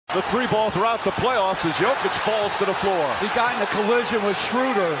The three ball throughout the playoffs as Jokic falls to the floor. He got in a collision with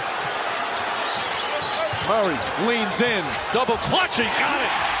Schroeder. Murray leans in, double clutching, got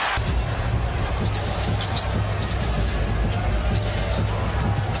it.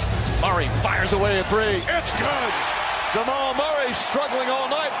 Murray fires away a three. It's good. Jamal Murray struggling all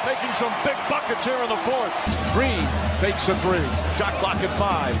night, making some big buckets here in the fourth. Green takes a three. Shot clock at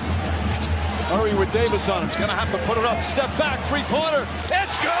 5. Murray with Davis on him. He's going to have to put it up. Step back, three-pointer.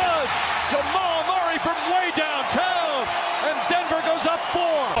 It's good. Jamal Murray from way downtown. And Denver goes up 4.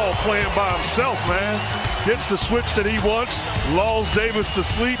 Oh, playing by himself, man. Gets the switch that he wants. Lulls Davis to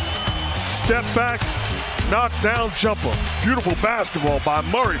sleep. Step back. Knockdown jumper. Beautiful basketball by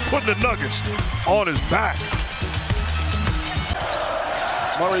Murray, putting the Nuggets on his back.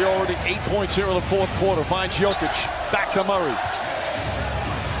 Murray already 8 points here in the fourth quarter. Finds Jokic. Back to Murray.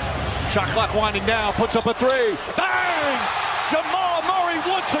 Shot clock winding down. Puts up a three. Bang! Jamal Murray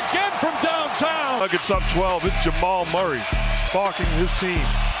once again from downtown. Nuggets up 12. It's Jamal Murray sparking his team.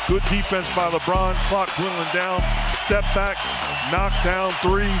 Good defense by LeBron. Clock dwindling down. Step back. Knockdown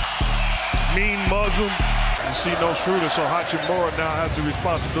three. Mean mugs him. You see no Schroeder, so Hachimura now has the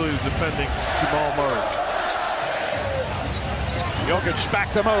responsibility of defending Jamal Murray. Jokic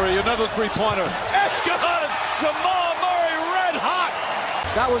back to Murray, another three-pointer. It's good! Jamal Murray red hot!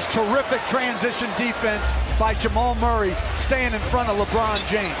 That was terrific transition defense by Jamal Murray, staying in front of LeBron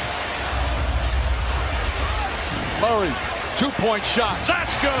James. Murray, two-point shot.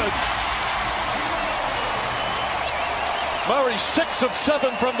 That's good! Murray 6 of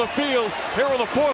 7 from the field here in the fourth.